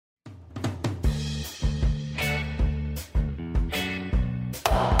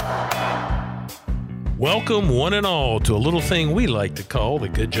Welcome, one and all, to a little thing we like to call the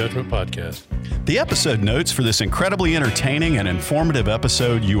Good Judgment Podcast. The episode notes for this incredibly entertaining and informative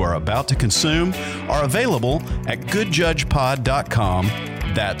episode you are about to consume are available at goodjudgepod.com.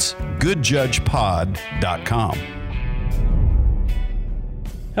 That's goodjudgepod.com.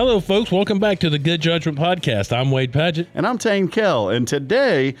 Hello, folks. Welcome back to the Good Judgment Podcast. I'm Wade Padgett. And I'm Tain. And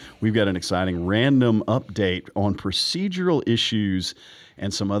today we've got an exciting random update on procedural issues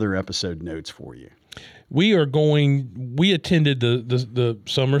and some other episode notes for you. We attended the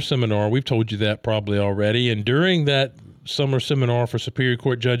summer seminar. We've told you that probably already. And during that summer seminar for Superior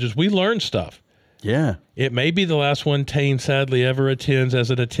Court judges, we learned stuff. Yeah. It may be the last one Tain sadly ever attends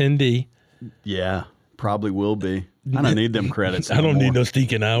as an attendee. Yeah, probably will be. I don't need them credits I don't anymore. need no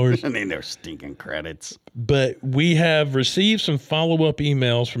stinking hours. I need their stinking credits. But we have received some follow-up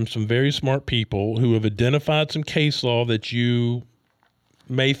emails from some very smart people who have identified some case law that you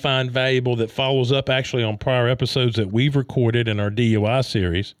may find valuable that follows up actually on prior episodes that we've recorded in our DUI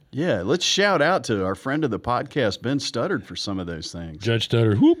series. Yeah, let's shout out to our friend of the podcast, Ben Studdard, for some of those things. Judge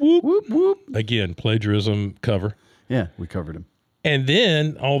Studdard, whoop, whoop. Whoop, whoop. Again, plagiarism cover. Yeah, we covered him. And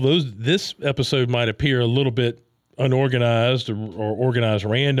then, although this episode might appear a little bit unorganized or organized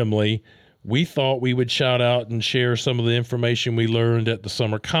randomly, we thought we would shout out and share some of the information we learned at the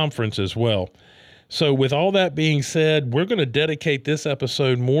summer conference as well. So with all that being said, we're going to dedicate this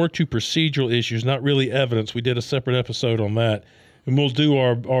episode more to procedural issues, not really evidence. We did a separate episode on that, and we'll do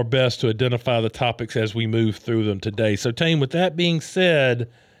our best to identify the topics as we move through them today. So, Tain, with that being said,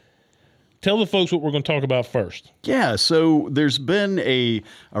 tell the folks what we're going to talk about first. Yeah, so there's been a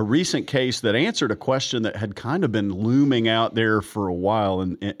recent case that answered a question that had kind of been looming out there for a while,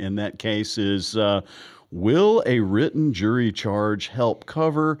 and that case is, will a written jury charge help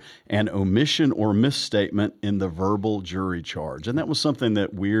cover an omission or misstatement in the verbal jury charge? And that was something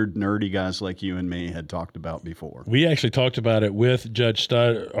that weird, nerdy guys like you and me had talked about before. We actually talked about it with Judge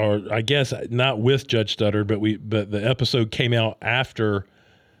Studdard, or I guess not with Judge Studdard, but the episode came out after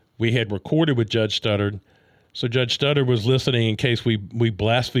we had recorded with Judge Studdard. So Judge Studdard was listening in case we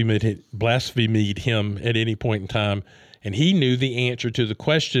blasphemed him at any point in time. And he knew the answer to the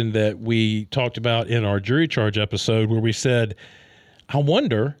question that we talked about in our jury charge episode, where we said, I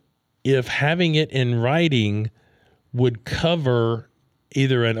wonder if having it in writing would cover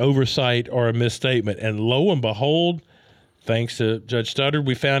either an oversight or a misstatement. And lo and behold, thanks to Judge Studdard,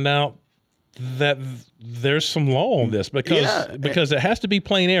 we found out that there's some law on this because it has to be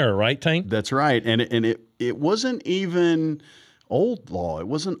plain error, right, Tain? That's right. And it wasn't even old law. It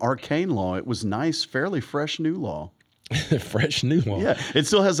wasn't arcane law. It was nice, fairly fresh new law. Fresh new law. Yeah, it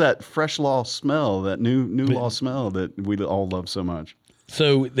still has that fresh law smell, that new law smell that we all love so much.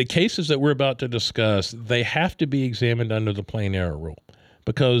 So the cases that we're about to discuss, they have to be examined under the plain error rule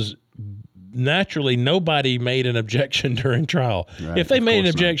because naturally nobody made an objection during trial. Right, if they made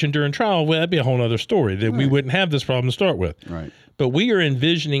an objection during trial, well, that'd be a whole other story. That we wouldn't have this problem to start with. Right. But we are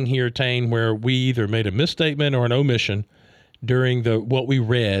envisioning here, Tain, where we either made a misstatement or an omission during what we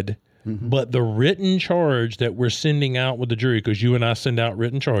read. Mm-hmm. But the written charge that we're sending out with the jury, because you and I send out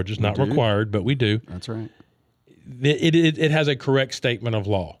written charges, not required, but we do. That's right. It has a correct statement of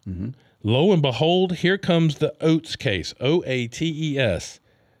law. Mm-hmm. Lo and behold, here comes the Oates case, Oates,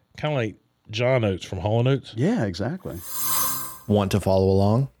 kind of like John Oates from Hall & Oates. Yeah, exactly. Want to follow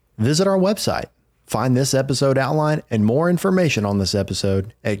along? Visit our website. Find this episode outline and more information on this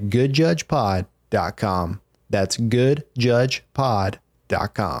episode at goodjudgepod.com. That's goodjudgepod.com.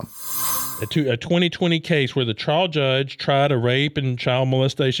 A 2020 case where the trial judge tried a rape and child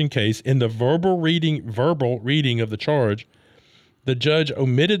molestation case. In the verbal reading of the charge, the judge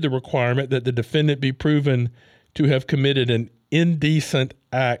omitted the requirement that the defendant be proven to have committed an indecent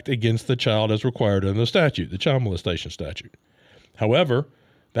act against the child as required under the statute, the child molestation statute. However,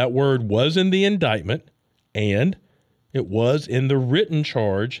 that word was in the indictment and it was in the written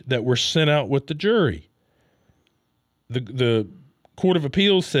charge that were sent out with the jury. The Court of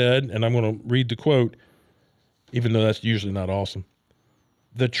Appeals said, and I'm going to read the quote, even though that's usually not awesome.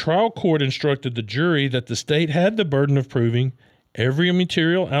 The trial court instructed the jury that the state had the burden of proving every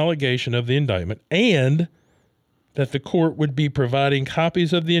material allegation of the indictment and that the court would be providing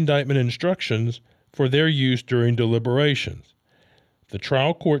copies of the indictment instructions for their use during deliberations. The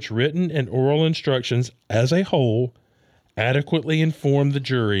trial court's written and oral instructions as a whole adequately informed the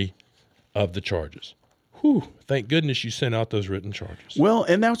jury of the charges. Whew, thank goodness you sent out those written charges. Well,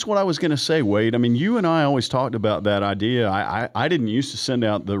 and that's what I was going to say, Wade. I mean, you and I always talked about that idea. I didn't used to send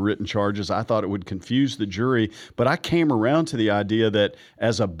out the written charges. I thought it would confuse the jury, but I came around to the idea that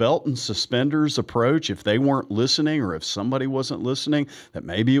as a belt and suspenders approach, if they weren't listening or if somebody wasn't listening, that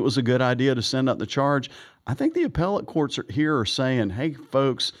maybe it was a good idea to send out the charge. I think the appellate courts here are saying, hey,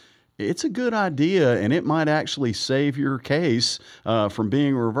 folks, it's a good idea, and it might actually save your case from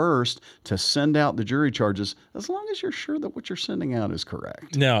being reversed to send out the jury charges, as long as you're sure that what you're sending out is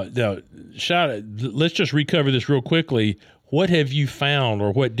correct. Now, let's just recover this real quickly. What have you found,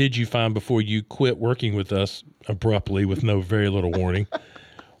 or what did you find before you quit working with us abruptly with very little warning?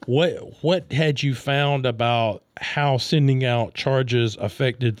 What had you found about how sending out charges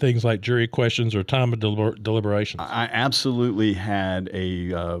affected things like jury questions or time of deliberations? I absolutely had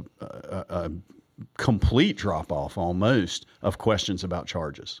a complete drop-off almost of questions about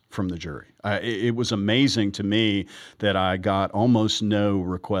charges from the jury. It was amazing to me that I got almost no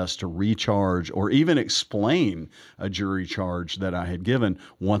request to recharge or even explain a jury charge that I had given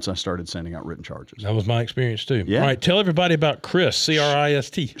once I started sending out written charges. That was my experience too. Yeah. All right, tell everybody about CRIST,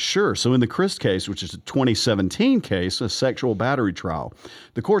 C-R-I-S-T. Sure. So in the CRIST case, which is a 2017 case, a sexual battery trial,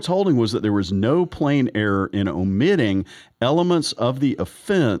 the court's holding was that there was no plain error in omitting elements of the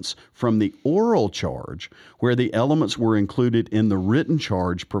offense from the oral charge where the elements were included in the written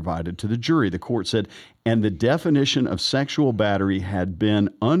charge provided to the jury. The court said, and the definition of sexual battery had been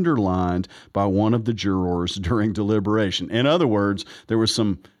underlined by one of the jurors during deliberation. In other words, there was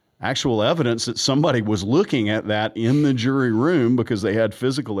some actual evidence that somebody was looking at that in the jury room because they had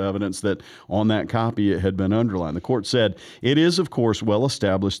physical evidence that on that copy it had been underlined. The court said, it is, of course, well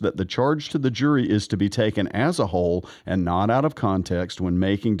established that the charge to the jury is to be taken as a whole and not out of context when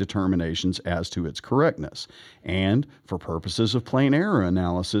making determinations as to its correctness. And for purposes of plain error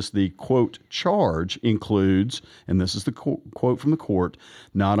analysis, the, quote, charge includes, and this is the quote from the court,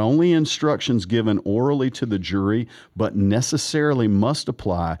 not only instructions given orally to the jury, but necessarily must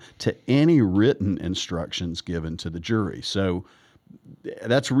apply to any written instructions given to the jury. So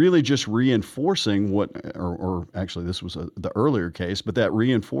that's really just reinforcing what, or actually this was the earlier case, but that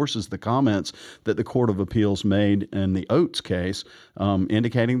reinforces the comments that the Court of Appeals made in the Oates case,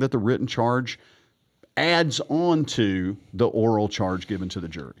 indicating that the written charge adds on to the oral charge given to the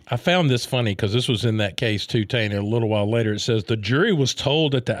jury. I found this funny because this was in that case too, Tain. A little while later, it says the jury was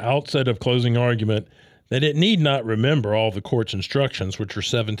told at the outset of closing argument that it need not remember all the court's instructions, which are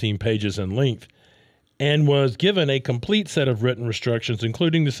 17 pages in length, and was given a complete set of written instructions,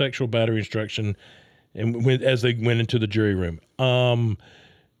 including the sexual battery instruction, as they went into the jury room.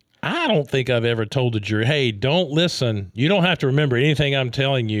 I don't think I've ever told the jury, hey, don't listen. You don't have to remember anything I'm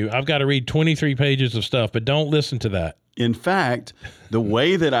telling you. I've got to read 23 pages of stuff, but don't listen to that. In fact, the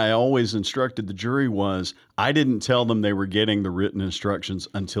way that I always instructed the jury was I didn't tell them they were getting the written instructions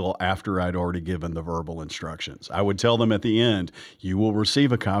until after I'd already given the verbal instructions. I would tell them at the end, you will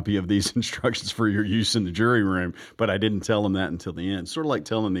receive a copy of these instructions for your use in the jury room, but I didn't tell them that until the end. Sort of like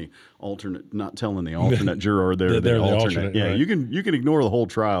telling the alternate, not telling the alternate juror they're the alternate. Yeah, right. You can ignore the whole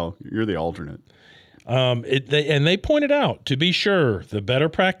trial. You're the alternate. They pointed out, to be sure, the better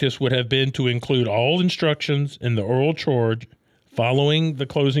practice would have been to include all instructions in the oral charge following the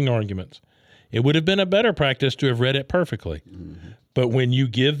closing arguments. It would have been a better practice to have read it perfectly. Mm-hmm. But when you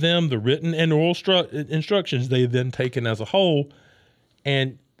give them the written and oral instructions, they then taken as a whole,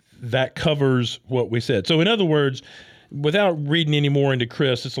 and that covers what we said. So in other words, without reading any more into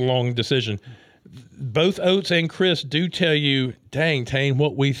Chris, it's a long decision. Both Oates and Chris do tell you, dang, Tain,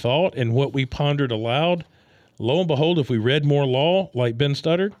 what we thought and what we pondered aloud. Lo and behold, if we read more law like Ben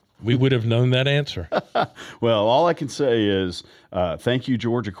stuttered, we would have known that answer. Well, all I can say is thank you,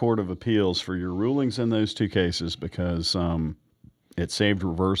 Georgia Court of Appeals, for your rulings in those two cases, because it saved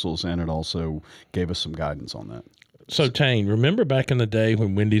reversals and it also gave us some guidance on that. So, Tain, remember back in the day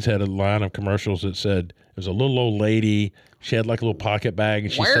when Wendy's had a line of commercials that said, it was a little old lady, she had like a little pocket bag,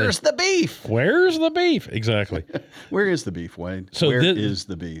 and she said, "Where's the beef? Where's the beef?" Exactly. Where is the beef, Wade? So Where is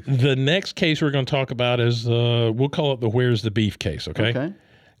the beef? The next case we're going to talk about is, we'll call it the Where's the Beef case, okay?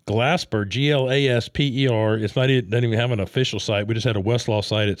 Glasper, Glasper, it's not, it doesn't even have an official site. We just had a Westlaw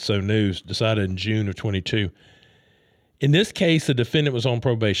site. It's So News, decided in June of 22. In this case, the defendant was on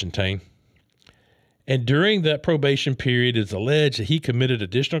probation, Tain. And during that probation period, it's alleged that he committed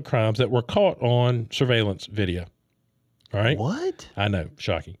additional crimes that were caught on surveillance video. All right? What? I know.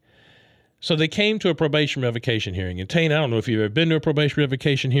 Shocking. So they came to a probation revocation hearing. And Tain, I don't know if you've ever been to a probation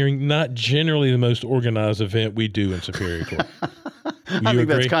revocation hearing. Not generally the most organized event we do in Superior Court. I think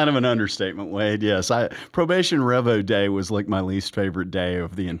that's kind of an understatement, Wade. Yes, probation revo day was like my least favorite day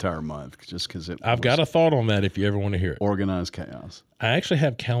of the entire month, just because I've got a thought on that if you ever want to hear it. Organized chaos. I actually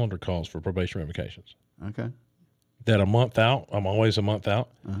have calendar calls for probation revocations. Okay. That a month out. I'm always a month out.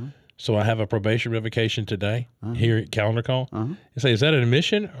 So I have a probation revocation today, here calendar call. And say, is that an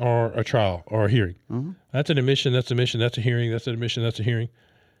admission or a trial or a hearing? That's an admission, that's a hearing, that's an admission, that's a hearing.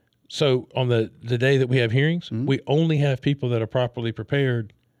 So on the day that we have hearings, we only have people that are properly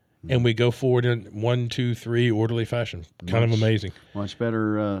prepared, and we go forward in 1, 2, 3 orderly fashion. Kind of amazing. Much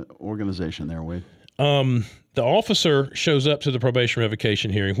better organization there, Wade. The officer shows up to the probation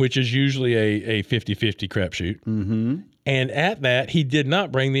revocation hearing, which is usually a 50-50 crapshoot. And at that, he did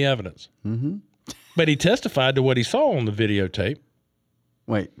not bring the evidence. But he testified to what he saw on the videotape.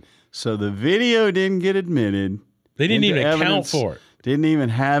 Wait, so the video didn't get admitted. They didn't even account for it. Didn't even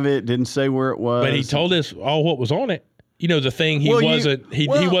have it. Didn't say where it was. But he told us all what was on it. You know, the thing he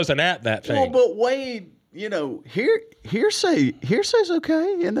wasn't at that thing. Well, but Wade, you know, hearsay's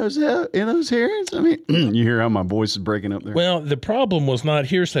okay in those hearings. I mean, you hear how my voice is breaking up there. Well, the problem was not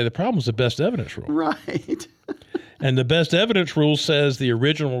hearsay. The problem was the best evidence rule. Right. And the best evidence rule says the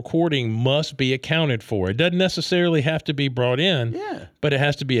original recording must be accounted for. It doesn't necessarily have to be brought in, but it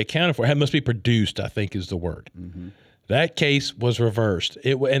has to be accounted for. It must be produced, I think is the word. That case was reversed.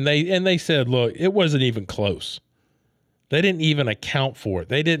 And they said, look, it wasn't even close. They didn't even account for it.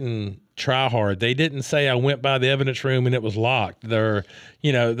 They didn't try hard. They didn't say I went by the evidence room and it was locked. They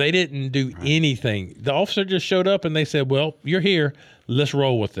didn't do anything. The officer just showed up and they said, well, you're here. Let's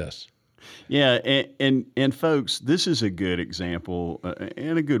roll with this. Yeah, and folks, this is a good example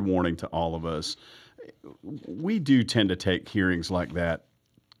and a good warning to all of us. We do tend to take hearings like that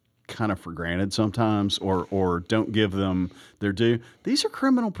kind of for granted sometimes, or don't give them their due. These are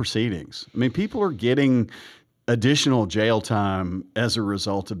criminal proceedings. I mean, people are getting additional jail time as a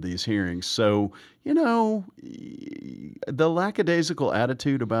result of these hearings. So, you know, the lackadaisical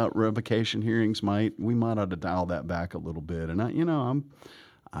attitude about revocation hearings we might ought to dial that back a little bit. And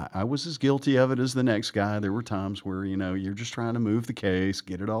I was as guilty of it as the next guy. There were times where, you know, you're just trying to move the case,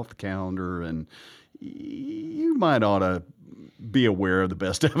 get it off the calendar, and you might ought to be aware of the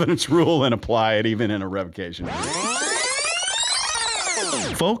best evidence rule and apply it even in a revocation.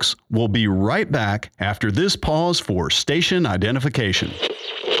 Folks, we'll be right back after this pause for station identification.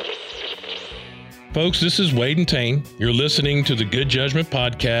 Folks, this is Wade and Tain. You're listening to the Good Judgment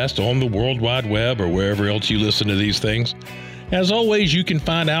Podcast on the World Wide Web or wherever else you listen to these things. As always, you can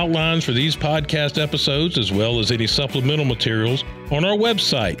find outlines for these podcast episodes as well as any supplemental materials on our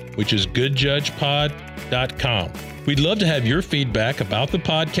website, which is goodjudgepod.com. We'd love to have your feedback about the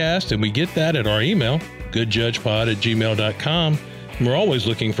podcast, and we get that at our email, goodjudgepod@gmail.com. We're always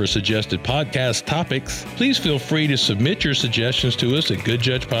looking for suggested podcast topics. Please feel free to submit your suggestions to us at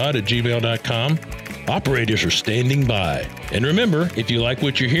goodjudgepod@gmail.com. Operators are standing by. And remember, if you like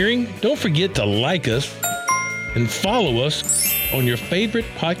what you're hearing, don't forget to like us and follow us on your favorite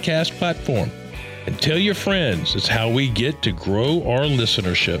podcast platform. And tell your friends. It's how we get to grow our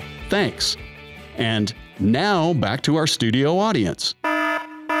listenership. Thanks. And now back to our studio audience.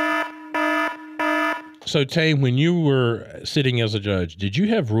 So, Tain, when you were sitting as a judge, did you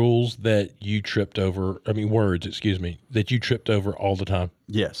have rules that you tripped over, that you tripped over all the time?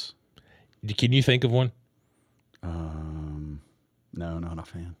 Yes. Can you think of one? No, not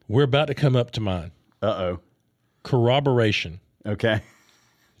offhand. We're about to come up to mine. Uh-oh. Corroboration. Okay.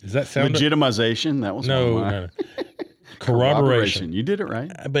 Does that sound... Legitimization? That was no. Corroboration. You did it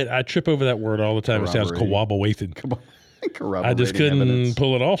right. But I trip over that word all the time. It sounds corroborated. I just couldn't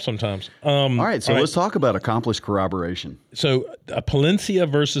pull it off sometimes. All right, so let's talk about accomplished corroboration. So Palencia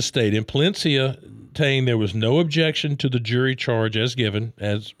versus State. In Palencia, Tain, there was no objection to the jury charge as given,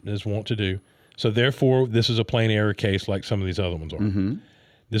 as wont to do. So therefore, this is a plain error case like some of these other ones are. Mm-hmm.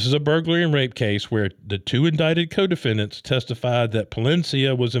 This is a burglary and rape case where the two indicted co-defendants testified that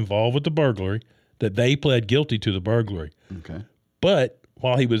Palencia was involved with the burglary, that they pled guilty to the burglary. Okay. But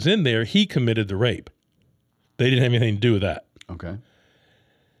while he was in there, he committed the rape. They didn't have anything to do with that. Okay.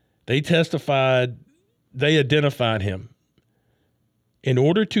 They testified, they identified him. In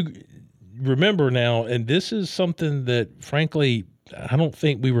order to remember now, and this is something that, frankly, I don't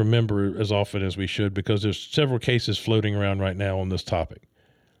think we remember as often as we should because there's several cases floating around right now on this topic.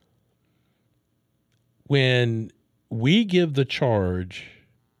 When we give the charge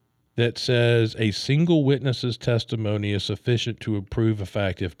that says a single witness's testimony is sufficient to prove a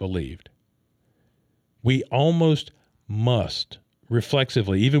fact if believed, we almost must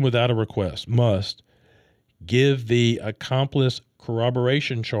reflexively, even without a request, must give the accomplice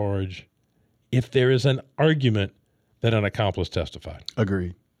corroboration charge if there is an argument that an accomplice testified.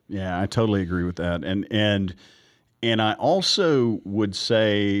 Agreed. Yeah, I totally agree with that. And I also would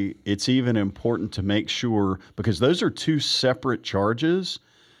say it's even important to make sure, because those are two separate charges,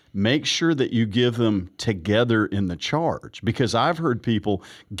 make sure that you give them together in the charge. Because I've heard people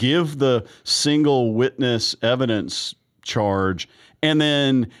give the single witness evidence charge and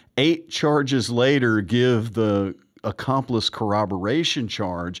then 8 charges later give the accomplice corroboration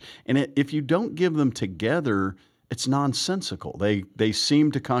charge. And if you don't give them together, it's nonsensical. They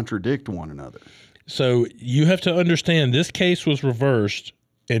seem to contradict one another. So you have to understand this case was reversed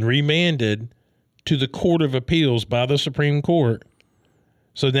and remanded to the Court of Appeals by the Supreme Court.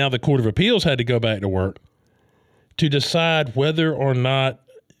 So now the Court of Appeals had to go back to work to decide whether or not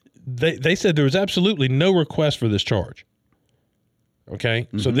they said there was absolutely no request for this charge. Okay.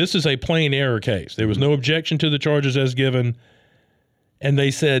 Mm-hmm. So this is a plain error case. There was no objection to the charges as given. And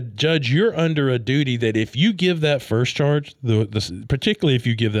they said, Judge, you're under a duty that if you give that first charge, particularly if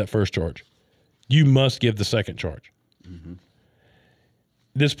you give that first charge, you must give the second charge. Mm-hmm.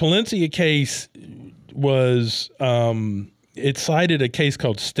 This Palencia case was, it cited a case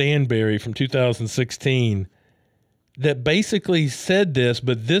called Stanberry from 2016 that basically said this,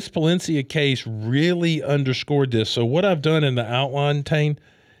 but this Palencia case really underscored this. So what I've done in the outline, Tain,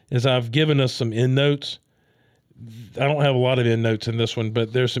 is I've given us some endnotes. I don't have a lot of endnotes in this one,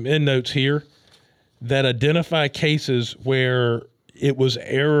 but there's some endnotes here that identify cases where it was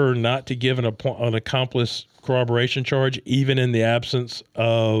error not to give an accomplice corroboration charge, even in the absence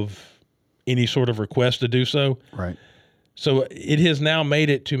of any sort of request to do so. Right. So it has now made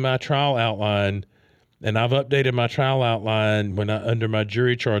it to my trial outline, and I've updated my trial outline under my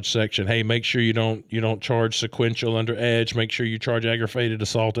jury charge section. Hey, make sure you don't charge sequential under edge. Make sure you charge aggravated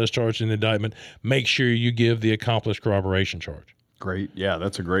assault as charged in the indictment. Make sure you give the accomplice corroboration charge. Great. Yeah,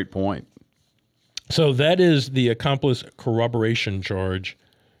 that's a great point. So that is the accomplice corroboration charge,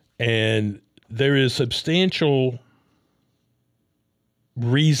 and there is substantial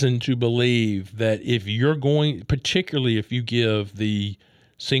reason to believe that if you're going, particularly if you give the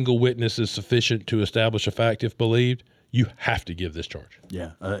single witness is sufficient to establish a fact if believed, you have to give this charge.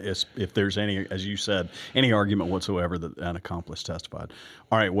 Yeah, if there's any, as you said, any argument whatsoever that an accomplice testified.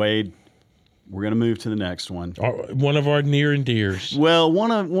 All right, Wade, we're going to move to the next one. One of our near and dears. Well,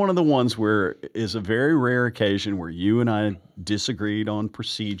 one of the ones where is a very rare occasion where you and I disagreed on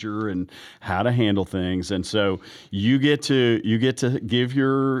procedure and how to handle things, and so you get to give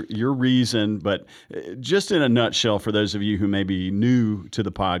your reason, but just in a nutshell, for those of you who may be new to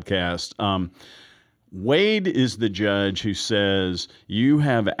the podcast. Wade is the judge who says you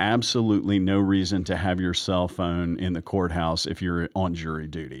have absolutely no reason to have your cell phone in the courthouse if you're on jury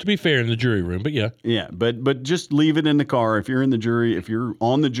duty. To be fair, in the jury room, but yeah. Yeah, but just leave it in the car. If you're on the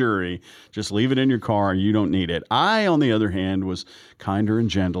jury, just leave it in your car. You don't need it. I, on the other hand, was kinder and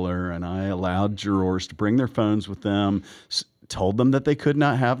gentler, and I allowed jurors to bring their phones with them, told them that they could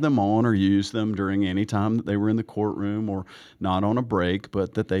not have them on or use them during any time that they were in the courtroom or not on a break,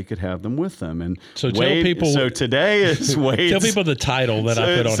 but that they could have them with them. And so today is Wade's. Tell people the title that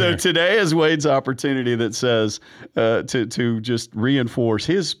I put on here. So today is Wade's opportunity that says to just reinforce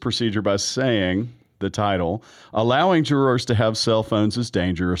his procedure by saying the title, allowing jurors to have cell phones is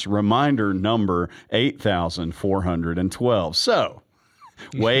dangerous. Reminder number 8,412. So,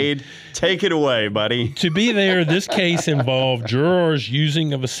 Wade, take it away, buddy. To be there, this case involved jurors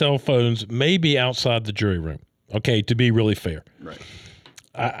using of cell phones maybe outside the jury room. Okay, to be really fair. Right.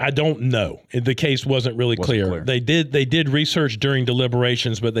 I don't know. The case wasn't really clear. They did research during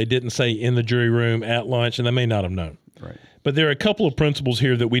deliberations, but they didn't say in the jury room, at lunch, and they may not have known. Right. But there are a couple of principles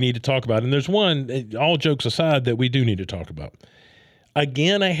here that we need to talk about, and there's one, all jokes aside, that we do need to talk about.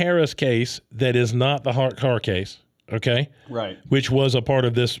 Again, a Harris case that is not the Hart car case. Okay. Right. Which was a part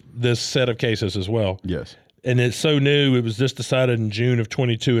of this set of cases as well. Yes. And it's so new. It was just decided in June of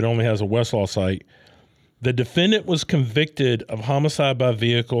 22. It only has a Westlaw site. The defendant was convicted of homicide by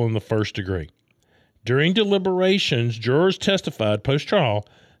vehicle in the first degree. During deliberations, jurors testified post-trial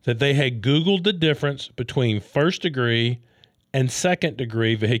that they had Googled the difference between first degree and second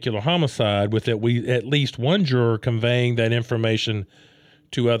degree vehicular homicide, with at least one juror conveying that information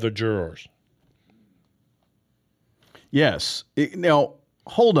to other jurors. Yes. Now,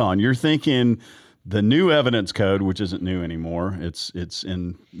 hold on. You're thinking the new evidence code, which isn't new anymore. It's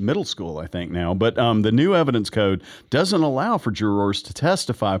in middle school, I think now. But the new evidence code doesn't allow for jurors to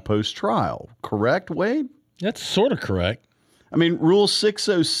testify post-trial. Correct, Wade? That's sort of correct. I mean, Rule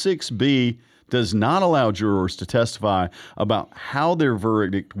 606B does not allow jurors to testify about how their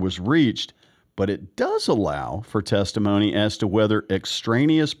verdict was reached, but it does allow for testimony as to whether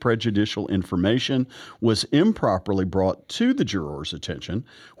extraneous prejudicial information was improperly brought to the juror's attention,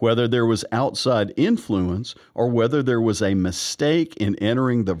 whether there was outside influence, or whether there was a mistake in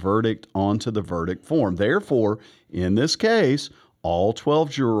entering the verdict onto the verdict form. Therefore, in this case, all 12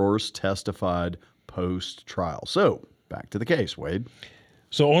 jurors testified post-trial. So, back to the case, Wade.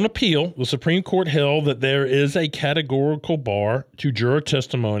 So on appeal, the Supreme Court held that there is a categorical bar to juror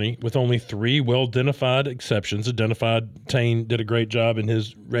testimony with only 3 well-identified exceptions. Tain did a great job in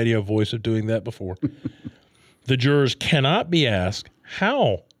his radio voice of doing that before. The jurors cannot be asked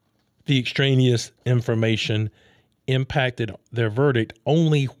how the extraneous information impacted their verdict,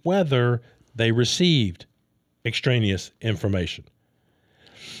 only whether they received extraneous information.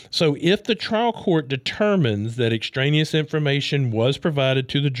 So if the trial court determines that extraneous information was provided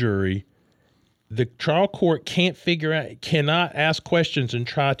to the jury, the trial court cannot ask questions and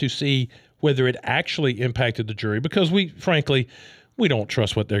try to see whether it actually impacted the jury, because we don't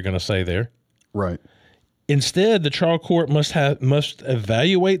trust what they're going to say there. Right. Instead, the trial court must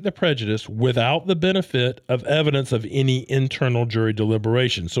evaluate the prejudice without the benefit of evidence of any internal jury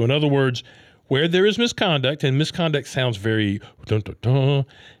deliberation. So in other words, where there is misconduct, and misconduct sounds very dun-dun-dun.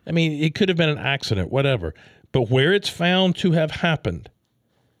 I mean, it could have been an accident, whatever. But where it's found to have happened,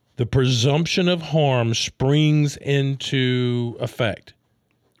 the presumption of harm springs into effect.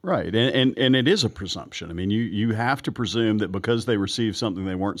 Right. And it is a presumption. I mean, you have to presume that because they received something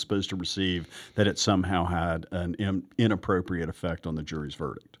they weren't supposed to receive, that it somehow had an inappropriate effect on the jury's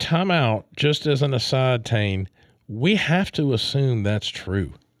verdict. Time out, just as an aside, Tain, we have to assume that's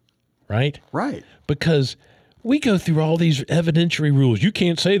true. Right? Right. Because we go through all these evidentiary rules. You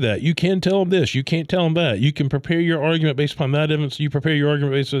can't say that. You can tell them this. You can't tell them that. You can prepare your argument based upon that evidence. You prepare your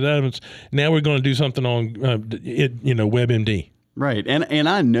argument based on that evidence. Now we're going to do something on, WebMD. Right. And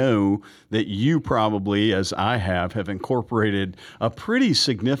I know that you probably, as I have incorporated a pretty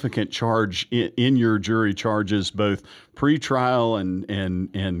significant charge in your jury charges, both pre-trial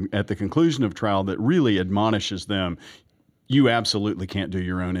and at the conclusion of trial, that really admonishes them. You absolutely can't do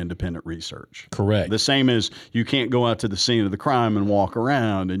your own independent research. Correct. The same as you can't go out to the scene of the crime and walk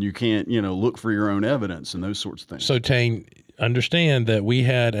around, and you can't, look for your own evidence and those sorts of things. So, Tain, understand that we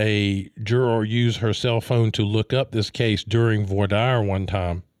had a juror use her cell phone to look up this case during voir dire one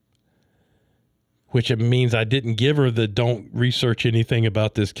time, which means I didn't give her the don't research anything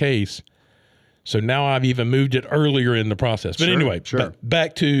about this case. So now I've even moved it earlier in the process. But anyway,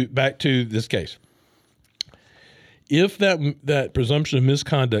 back to this case. If that presumption of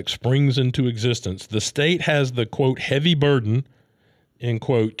misconduct springs into existence, the state has the, quote, heavy burden, end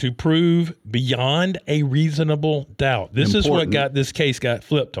quote, to prove beyond a reasonable doubt. This is what this case got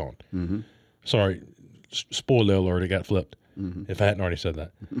flipped on. Mm-hmm. Sorry, spoiler alert, it got flipped, if I hadn't already said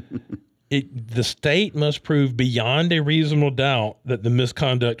that. The state must prove beyond a reasonable doubt that the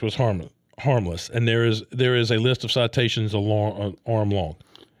misconduct was harmless, and there is a list of citations arm long.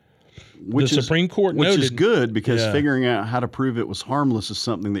 The Supreme Court noted, which is good, because figuring out how to prove it was harmless is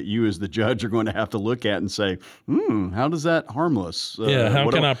something that you as the judge are going to have to look at and say, how does that harmless?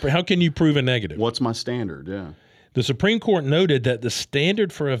 How can you prove a negative? What's my standard? Yeah. The Supreme Court noted that the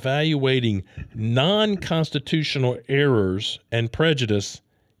standard for evaluating non-constitutional errors and prejudice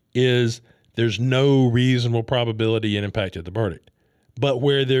is there's no reasonable probability it impacted the verdict. But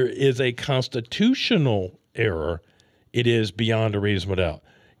where there is a constitutional error, it is beyond a reasonable doubt.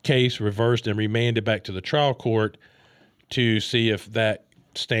 Case reversed and remanded back to the trial court to see if that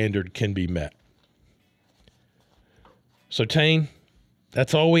standard can be met. So, Tain,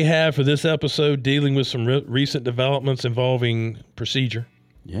 that's all we have for this episode, dealing with some recent developments involving procedure.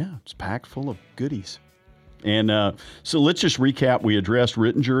 Yeah, it's packed full of goodies. And so let's just recap. We addressed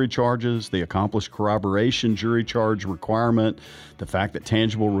written jury charges, the accomplished corroboration jury charge requirement, the fact that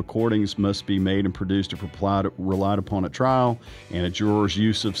tangible recordings must be made and produced if relied upon at trial, and a juror's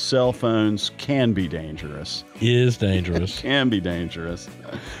use of cell phones can be dangerous. Is dangerous. Can be dangerous.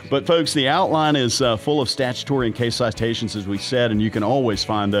 But, folks, the outline is full of statutory and case citations, as we said, and you can always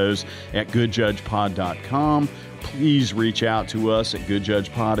find those at goodjudgepod.com. Please reach out to us at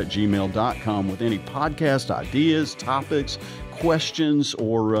goodjudgepod@gmail.com with any podcast ideas, topics, questions,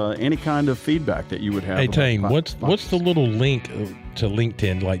 or any kind of feedback that you would have. Hey, Tain, what's the little link to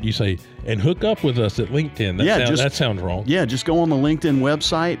LinkedIn? Like you say, and hook up with us at LinkedIn. That sounds wrong. Yeah, just go on the LinkedIn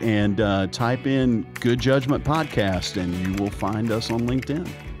website and type in Good Judgment Podcast, and you will find us on LinkedIn.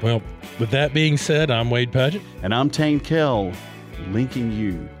 Well, with that being said, I'm Wade Padgett. And I'm Tain Kell, linking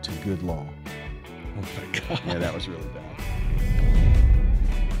you to good law. Oh, my God. Yeah, that was really bad.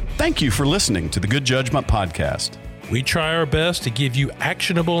 Thank you for listening to the Good Judgment Podcast. We try our best to give you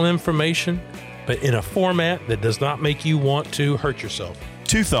actionable information, but in a format that does not make you want to hurt yourself.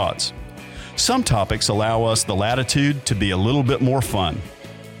 2 thoughts. Some topics allow us the latitude to be a little bit more fun.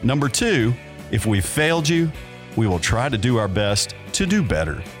 Number 2, if we've failed you, we will try to do our best to do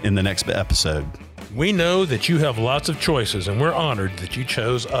better in the next episode. We know that you have lots of choices, and we're honored that you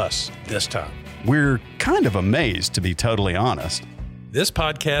chose us this time. We're kind of amazed, to be totally honest. This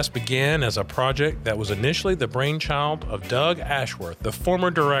podcast began as a project that was initially the brainchild of Doug Ashworth, the former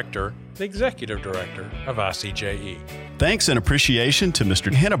director, the executive director of ICJE. Thanks and appreciation to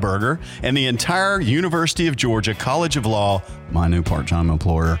Mr. Henneberger and the entire University of Georgia College of Law, my new part-time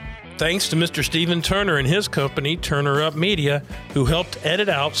employer. Thanks to Mr. Stephen Turner and his company, Turner Up Media, who helped edit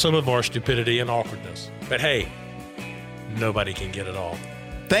out some of our stupidity and awkwardness. But hey, nobody can get it all.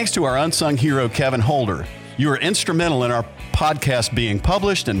 Thanks to our unsung hero, Kevin Holder. You were instrumental in our podcast being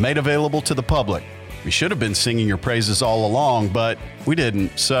published and made available to the public. We should have been singing your praises all along, but we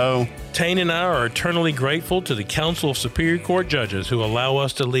didn't, so... Tain and I are eternally grateful to the Council of Superior Court Judges who allow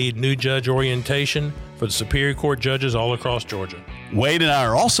us to lead new judge orientation for the Superior Court judges all across Georgia. Wade and I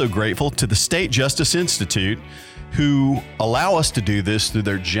are also grateful to the State Justice Institute who allow us to do this through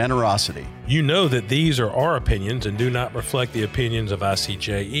their generosity. You know that these are our opinions and do not reflect the opinions of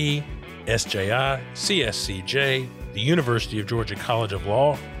ICJE, SJI, CSCJ, the University of Georgia College of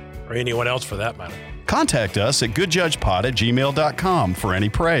Law, or anyone else for that matter. Contact us at goodjudgepod@gmail.com for any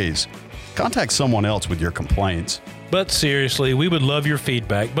praise. Contact someone else with your complaints. But seriously, we would love your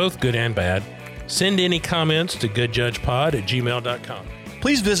feedback, both good and bad. Send any comments to goodjudgepod@gmail.com.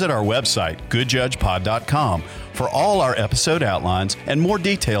 Please visit our website, goodjudgepod.com, for all our episode outlines and more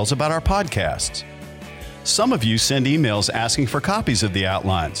details about our podcasts. Some of you send emails asking for copies of the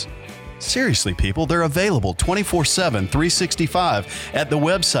outlines. Seriously, people, they're available 24/7, 365 at the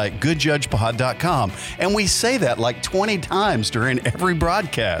website goodjudgepod.com, and we say that like 20 times during every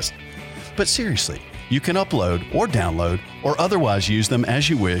broadcast. But seriously, you can upload or download or otherwise use them as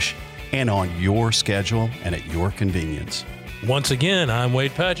you wish and on your schedule and at your convenience. Once again, I'm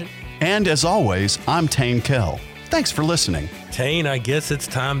Wade Pageant. And as always, I'm Tain Kell. Thanks for listening. Tain, I guess it's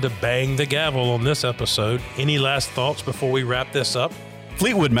time to bang the gavel on this episode. Any last thoughts before we wrap this up?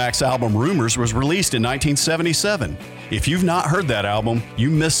 Fleetwood Mac's album Rumors was released in 1977. If you've not heard that album,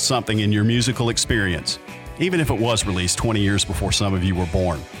 you missed something in your musical experience, even if it was released 20 years before some of you were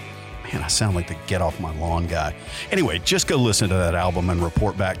born. Man, I sound like the get off my lawn guy. Anyway, just go listen to that album and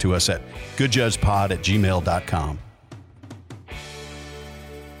report back to us at goodjudgepod@gmail.com.